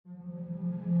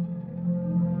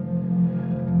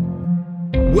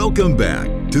Welcome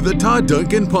back to the Todd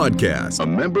Duncan Podcast, a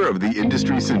member of the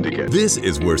Industry Syndicate. This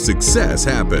is where success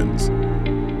happens.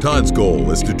 Todd's goal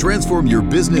is to transform your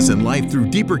business and life through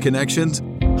deeper connections,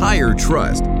 higher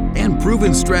trust, and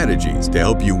proven strategies to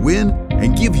help you win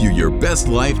and give you your best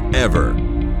life ever.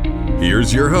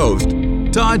 Here's your host,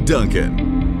 Todd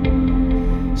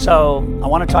Duncan. So I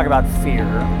want to talk about fear,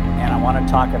 and I want to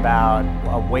talk about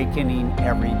awakening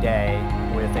every day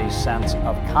with a sense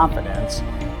of confidence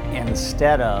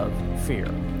instead of fear.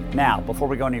 Now, before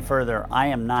we go any further, I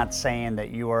am not saying that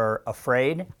you are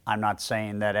afraid. I'm not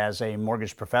saying that as a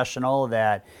mortgage professional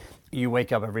that you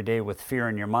wake up every day with fear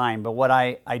in your mind. But what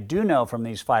I do know from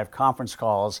these 5 conference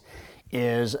calls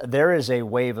is there is a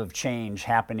wave of change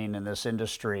happening in this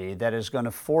industry that is going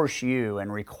to force you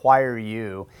and require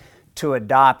you to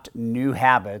adopt new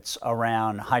habits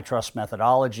around high trust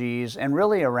methodologies and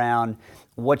really around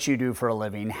what you do for a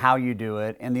living, how you do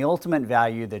it, and the ultimate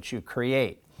value that you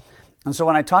create. And so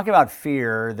when I talk about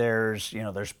fear, there's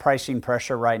pricing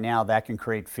pressure right now that can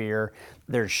create fear.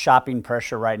 There's shopping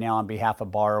pressure right now on behalf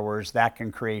of borrowers that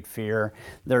can create fear.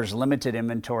 There's limited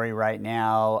inventory right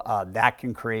now that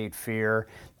can create fear.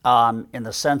 In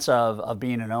the sense of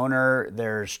being an owner,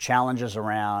 there's challenges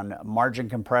around margin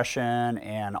compression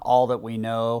and all that we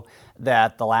know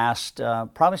that the last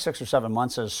probably 6 or 7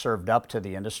 months has served up to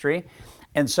the industry.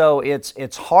 And so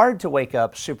it's hard to wake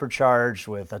up supercharged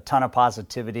with a ton of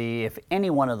positivity if any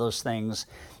one of those things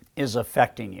is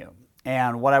affecting you.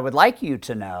 And what I would like you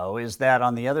to know is that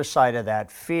on the other side of that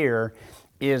fear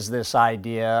is this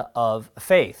idea of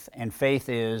faith. And faith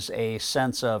is a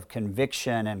sense of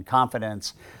conviction and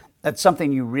confidence that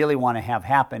something you really want to have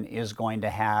happen is going to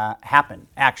happen,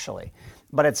 actually.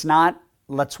 But it's not,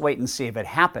 let's wait and see if it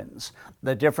happens.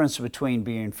 The difference between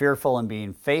being fearful and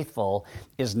being faithful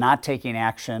is not taking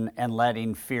action and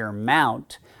letting fear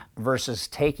mount versus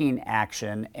taking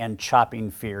action and chopping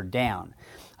fear down.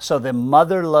 So the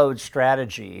mother lode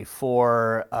strategy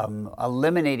for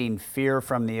eliminating fear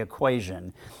from the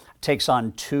equation takes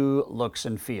on 2 looks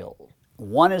and feel.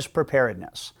 One is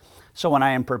preparedness. So when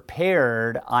I am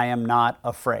prepared, I am not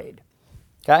afraid.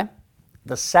 Okay?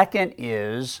 The second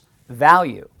is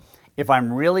value. If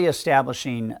I'm really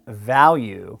establishing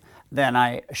value, then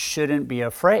I shouldn't be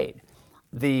afraid.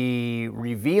 The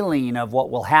revealing of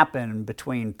what will happen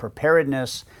between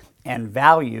preparedness and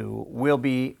value will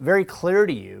be very clear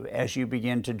to you as you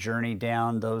begin to journey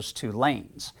down those 2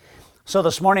 lanes. So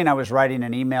this morning I was writing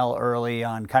an email early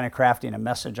on kind of crafting a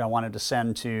message I wanted to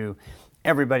send to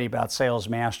everybody about sales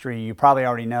mastery. You probably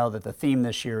already know that the theme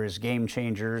this year is game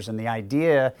changers, and the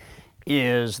idea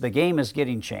is the game is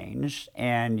getting changed,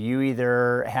 and you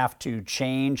either have to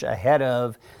change ahead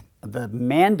of the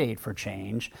mandate for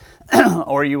change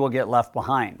or you will get left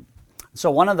behind. So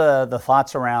one of the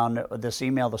thoughts around this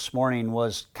email this morning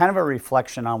was kind of a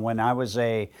reflection on when I was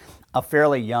a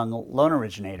fairly young loan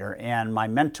originator, and my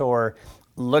mentor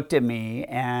looked at me,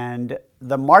 and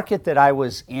the market that I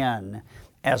was in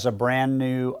as a brand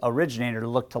new originator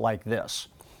looked like this.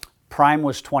 Prime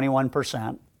was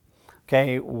 21%.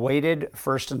 Okay, weighted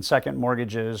first and second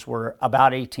mortgages were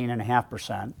about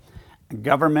 18.5%.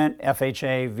 Government,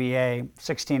 FHA, VA,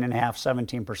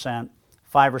 16.5%, 17%,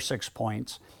 5 or 6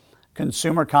 points.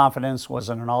 Consumer confidence was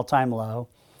at an all-time low.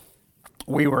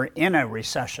 We were in a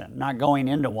recession, not going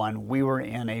into one. We were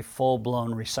in a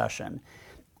full-blown recession.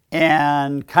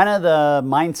 And kind of the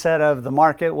mindset of the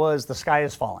market was the sky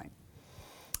is falling.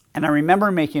 And I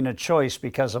remember making a choice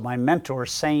because of my mentor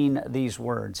saying these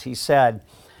words. He said,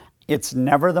 "It's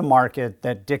never the market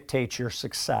that dictates your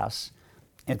success.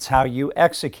 It's how you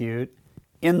execute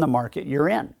in the market you're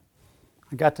in."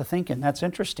 I got to thinking, that's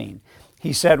interesting.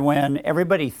 He said, when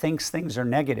everybody thinks things are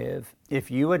negative,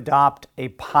 if you adopt a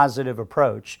positive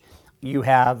approach, you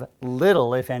have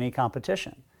little, if any,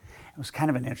 competition. It was kind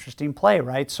of an interesting play,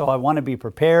 right? So I want to be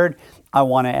prepared. I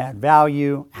want to add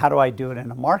value. How do I do it in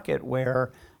a market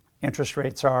where interest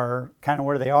rates are kind of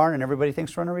where they are and everybody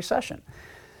thinks we're in a recession?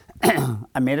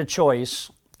 I made a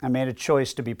choice. I made a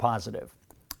choice to be positive.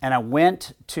 And I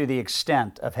went to the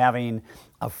extent of having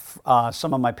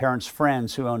some of my parents'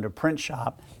 friends who owned a print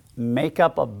shop make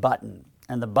up a button.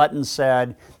 And the button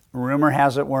said, "Rumor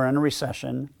has it we're in a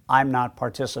recession. I'm not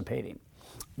participating."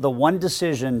 The one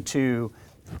decision to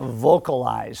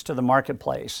vocalize to the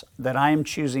marketplace that I am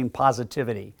choosing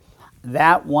positivity,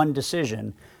 that one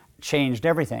decision changed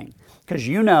everything. Because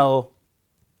no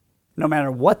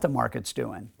matter what the market's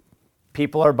doing,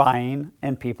 people are buying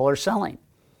and people are selling.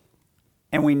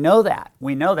 And we know that.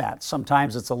 We know that.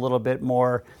 Sometimes it's a little bit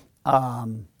more,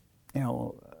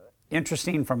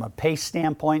 interesting from a pace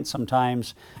standpoint.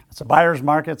 Sometimes it's a buyer's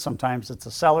market. Sometimes it's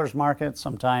a seller's market.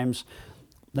 Sometimes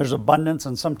There's abundance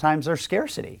and sometimes there's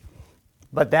scarcity.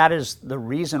 But that is the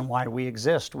reason why we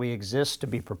exist. We exist to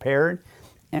be prepared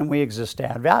and we exist to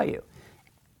add value.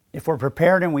 If we're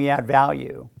prepared and we add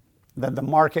value, then the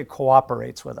market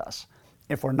cooperates with us.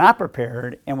 If we're not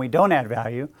prepared and we don't add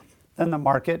value, then the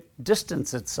market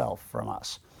distances itself from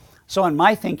us. So in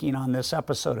my thinking on this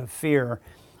episode of fear,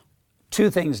 two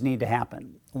things need to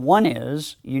happen. One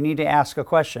is you need to ask a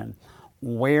question.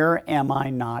 Where am I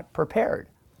not prepared?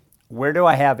 Where do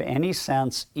I have any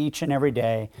sense each and every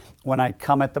day when I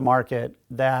come at the market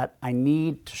that I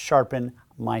need to sharpen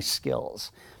my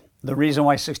skills? The reason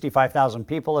why 65,000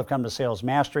 people have come to Sales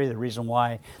Mastery, the reason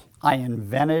why I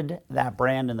invented that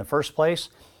brand in the first place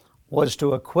was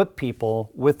to equip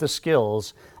people with the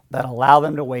skills that allow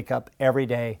them to wake up every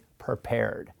day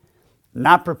prepared.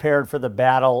 Not prepared for the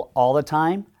battle all the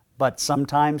time, but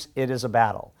sometimes it is a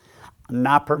battle.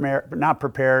 Not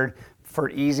prepared for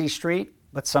easy street,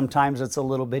 but sometimes it's a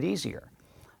little bit easier.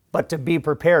 But to be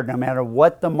prepared, no matter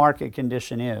what the market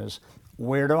condition is,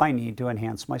 where do I need to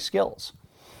enhance my skills?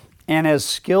 And as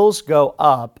skills go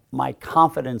up, my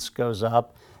confidence goes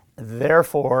up,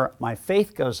 therefore my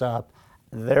faith goes up,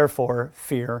 therefore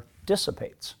fear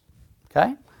dissipates.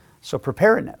 Okay? So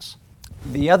preparedness.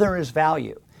 The other is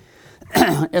value.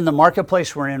 In the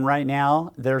marketplace we're in right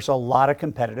now, there's a lot of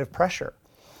competitive pressure.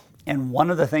 And one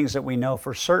of the things that we know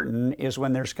for certain is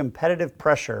when there's competitive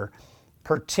pressure,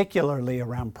 particularly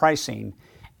around pricing,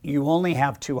 you only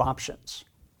have two options.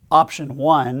 Option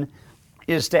one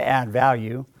is to add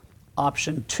value.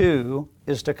 Option two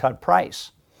is to cut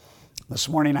price. This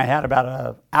morning I had about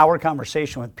an hour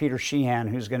conversation with Peter Sheehan,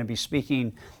 who's going to be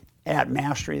speaking at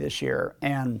Mastery this year.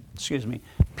 And,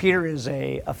 Peter is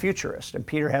a futurist, and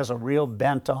Peter has a real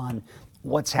bent on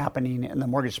what's happening in the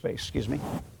mortgage space.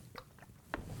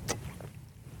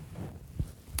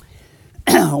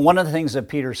 One of the things that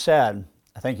Peter said,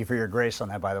 thank you for your grace on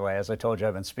that, by the way. As I told you,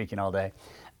 I've been speaking all day.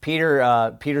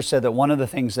 Peter said that one of the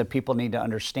things that people need to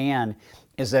understand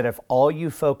is that if all you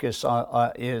focus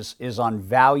on is on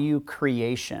value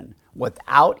creation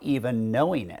without even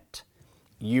knowing it,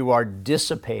 you are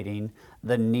dissipating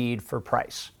the need for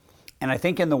price. And I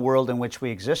think in the world in which we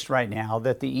exist right now,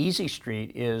 that the easy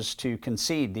street is to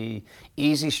concede. The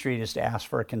easy street is to ask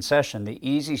for a concession. The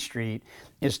easy street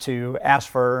is to ask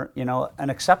for, an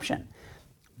exception.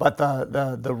 But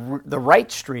the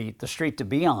right street, the street to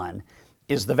be on,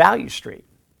 is the value street.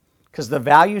 Because the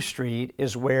value street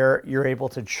is where you're able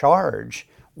to charge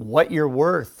what you're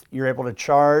worth. You're able to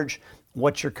charge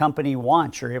what your company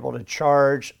wants. You're able to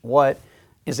charge what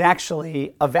is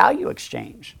actually a value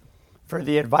exchange for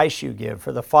the advice you give,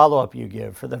 for the follow-up you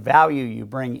give, for the value you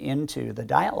bring into the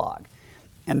dialogue.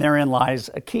 And therein lies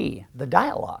a key, the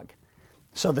dialogue.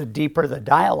 So the deeper the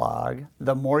dialogue,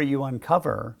 the more you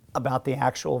uncover about the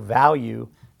actual value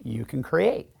you can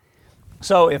create.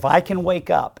 So if I can wake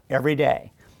up every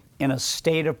day in a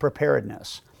state of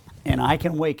preparedness, and I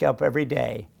can wake up every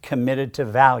day committed to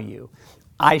value,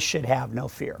 I should have no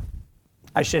fear.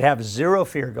 I should have zero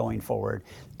fear going forward,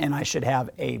 and I should have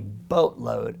a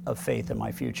boatload of faith in my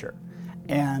future.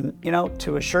 And,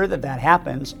 to assure that that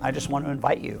happens, I just want to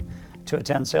invite you to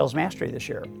attend Sales Mastery this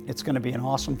year. It's going to be an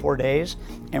awesome 4 days,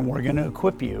 and we're going to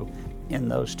equip you in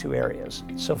those two areas.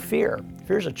 So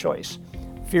fear's a choice.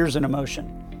 Fear's an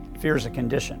emotion. Fear's a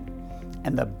condition.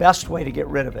 And the best way to get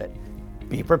rid of it,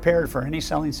 be prepared for any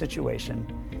selling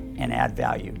situation and add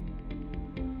value.